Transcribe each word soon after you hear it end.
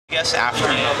I guess after,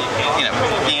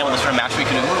 being able to sort of match what you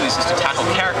can do in movies is to tackle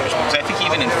characters, because I think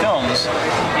even in films,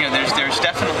 there's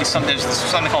definitely there's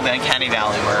something called the uncanny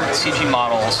valley where CG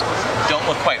models don't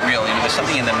look quite real. There's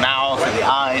something in the mouth or the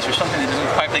eyes or something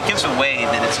that gives away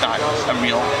that it's not a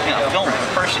real film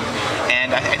person.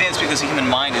 And I think it's because the human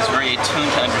mind is very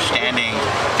attuned to understanding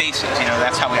faces.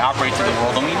 That's how we operate through the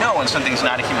world, and we know when something's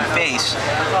not a human face,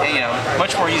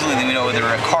 much more easily than we know whether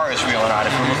a car is real or not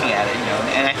if we're looking at it.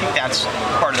 And I think that's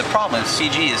part of the problem with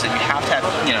CG is that you have to have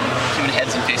human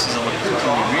heads and faces that look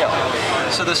completely real.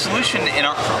 So the solution in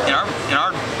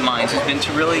our minds has been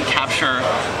to really capture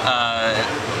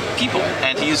people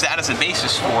and to use that as a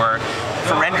basis for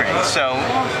rendering. So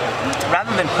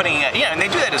rather than putting and they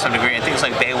do that to some degree in things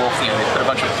like Beowulf. They put a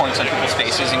bunch of points on people's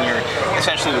faces, and you're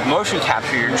essentially with motion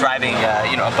capture you're driving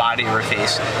a body or a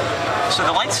face. So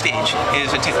the LightStage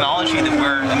is a technology that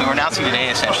we're announcing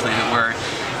today, essentially, that we're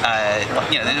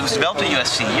it was developed at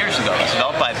USC years ago. It was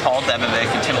developed by Paul Debevik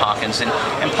and Tim Hawkins, and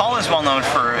Paul is well known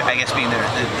for, I guess, being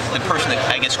the person that,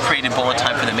 I guess, created bullet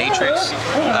time for The Matrix,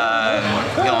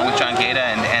 along with John Gaeta,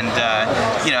 and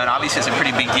obviously it's a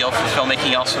pretty big deal for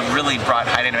filmmaking. He also really brought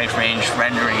high dynamic range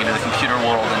rendering into the computer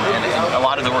world, and a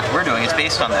lot of the work we're doing is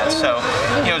based on that. So,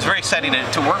 it was very exciting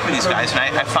to work with these guys, and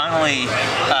I finally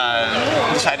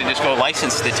decided to just go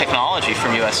license the technology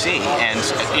from USC and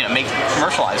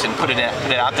commercialize it and put it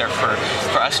out there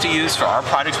for us to use for our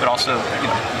projects, but also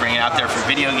bring it out there for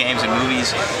video games and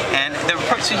movies. And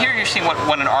so here you're seeing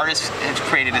what an artist has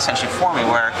created essentially for me,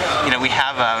 where we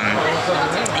have a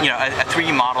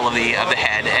 3D model of the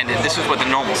head, and this is what the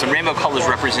normals. The rainbow colors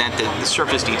represent the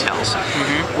surface details.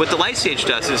 What the LightStage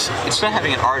does is, instead of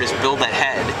having an artist build that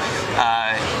head,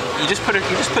 you just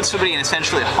put somebody in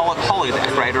essentially a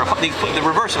holodeck, right? Or the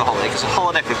reverse of a holodeck is a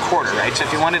holodeck recorder, right? So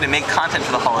if you wanted to make content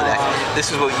for the holodeck,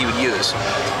 this is what you would use.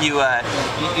 You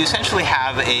essentially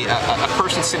have a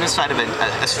person sitting inside of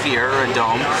a sphere or a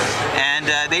dome, and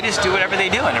they just do whatever they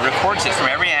do, and it records it from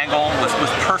every angle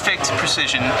with perfect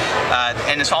precision,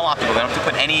 and it's all optical. They don't have to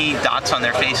put any dots on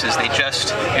their faces. They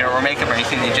just, or makeup or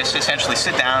anything. They just essentially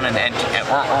sit down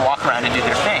or walk around and do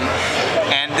their thing.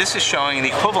 And this is showing the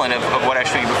equivalent of what I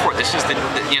showed you before. This is the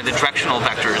directional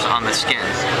vectors on the skin.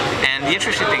 And the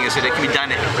interesting thing is that it can be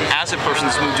done as a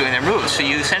person's doing their moves. So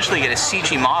you essentially get a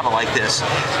CG model like this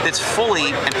that's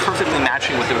fully and perfectly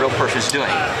matching what the real person's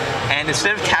doing. And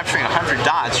instead of capturing 100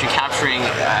 dots, you're capturing,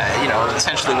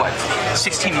 essentially what,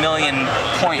 16 million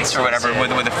points or whatever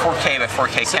with a 4K by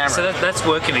 4K camera. So that's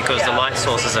working because the light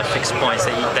sources are fixed points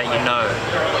that you know.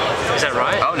 Is that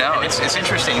right? Oh no, it's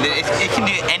interesting. It can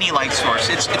do any light source.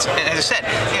 It's as I said,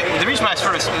 the reason why I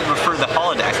sort of refer to the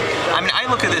holodeck. I mean, I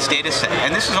look at this data set,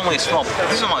 and this is only a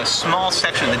small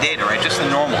section of the data, right? Just the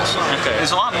normals. Okay.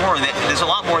 There's a lot more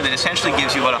that essentially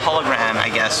gives you what a hologram, I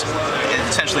guess,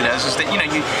 essentially does. Is that you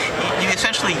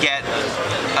essentially get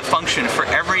a function for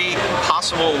every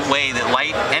possible way that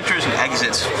light enters and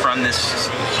exits from this,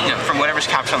 from whatever's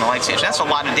captured on the LightStage. That's a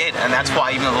lot of data, and that's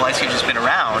why even though the LightStage has been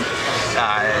around,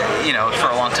 for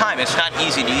a long time, it's not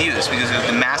easy to use because of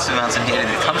the massive amounts of data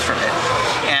that comes from it.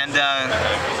 And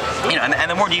and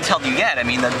the more detailed you get, I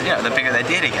mean, the bigger that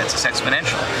data gets. It's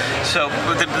exponential. So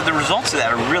the results of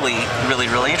that are really, really,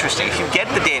 really interesting. If you get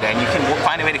the data and you can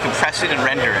find a way to compress it and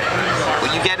render it,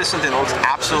 what you get is something that looks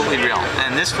absolutely real.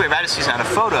 And this Quadratus is not a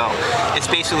photo. It's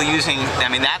basically using,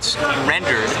 that's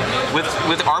rendered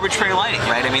with arbitrary lighting,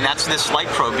 right? I mean, that's this light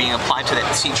probe being applied to that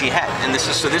CG head. And this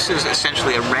is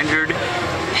essentially a rendered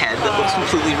head that looks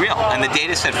completely real. And the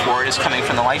data set for it is coming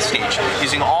from the LightStage,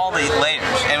 using all the layers.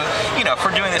 And if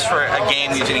we're doing this for a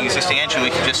game using an existing engine, we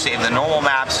can just save the normal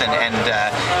maps and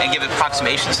give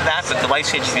approximations to that. But the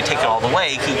LightStage, if you take it all the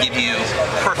way, can give you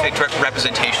perfect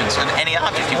representations of any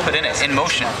object you put in it in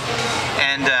motion.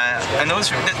 And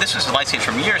this was the LightStage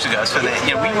from years ago. So that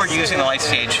we were using the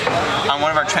LightStage on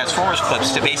one of our Transformers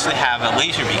clips to basically have a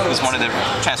laser beam, who's one of the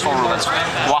Transformer robots,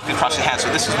 walk across the hand. So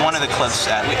this is one of the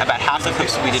clips. About half the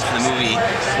clips that we did for the movie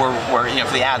were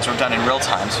for the ads were done in real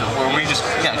time. So where we just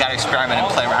got to experiment and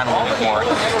play around a little bit more.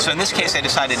 So in this case, I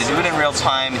decided to do it in real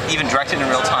time, even direct it in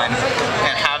real time,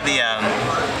 and have the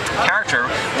character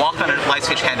walk on a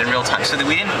LightStage hand in real time. So that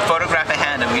we didn't photograph a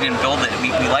hand and we didn't build it. We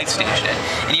LightStaged it.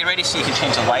 And you already see you can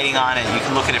change the lighting on it. You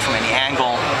can look at it from any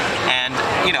angle. And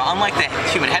unlike the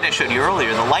human head I showed you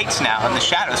earlier, the lights now and the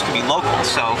shadows can be local.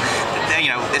 So,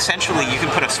 essentially you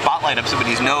can put a spotlight up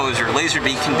somebody's nose, or a laser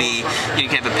beam can be, you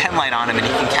can have a pen light on him and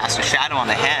he can cast a shadow on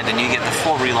the hand and you get the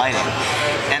full relighting.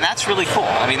 And that's really cool.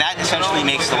 I mean, that essentially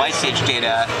makes the LightStage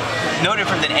data no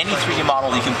different than any 3D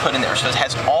model you can put in there. So it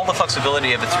has all the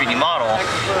flexibility of a 3D model,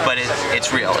 but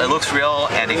it's real. It looks real,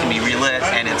 and it can be relit,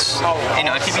 and it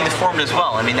can be deformed as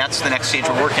well. I mean, that's the next stage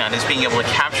we're working on, is being able to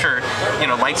capture,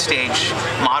 LightStage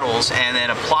models and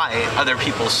then apply other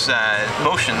people's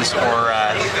motions or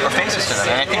faces to them.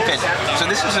 And I think that, so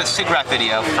this is a SIGGRAPH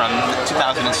video from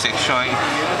 2006 showing,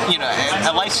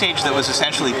 a LightStage that was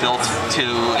essentially built to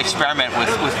experiment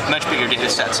with much bigger data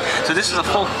sets. So this is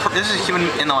this is a human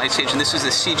in the LightStage, and this is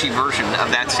the CG version of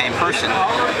that same person.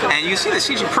 And you see the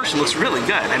CG person looks really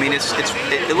good. I mean, it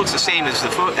looks the same as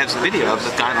the video of the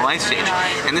guy in the LightStage.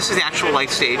 And this is the actual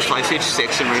LightStage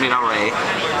 6 in Rated Array.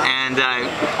 And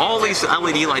all these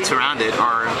LED lights around it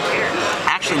are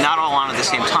actually not all on at the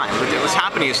same time. But what's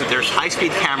happening is that there's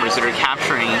high-speed cameras that are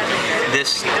capturing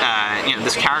this,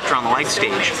 this character on the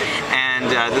LightStage, and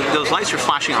those lights are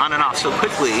flashing on and off so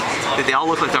quickly that they all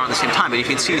look like they're on at the same time. But if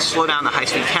you can slow down the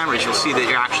high-speed cameras, you'll see that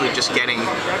you're actually just getting,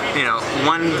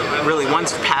 one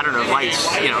pattern of lights,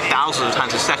 thousands of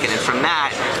times a second. And from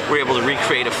that, we're able to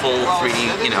recreate a full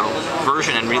 3D,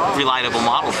 version and reliable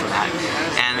model from that.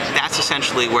 And that's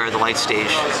essentially where the LightStage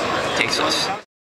takes us.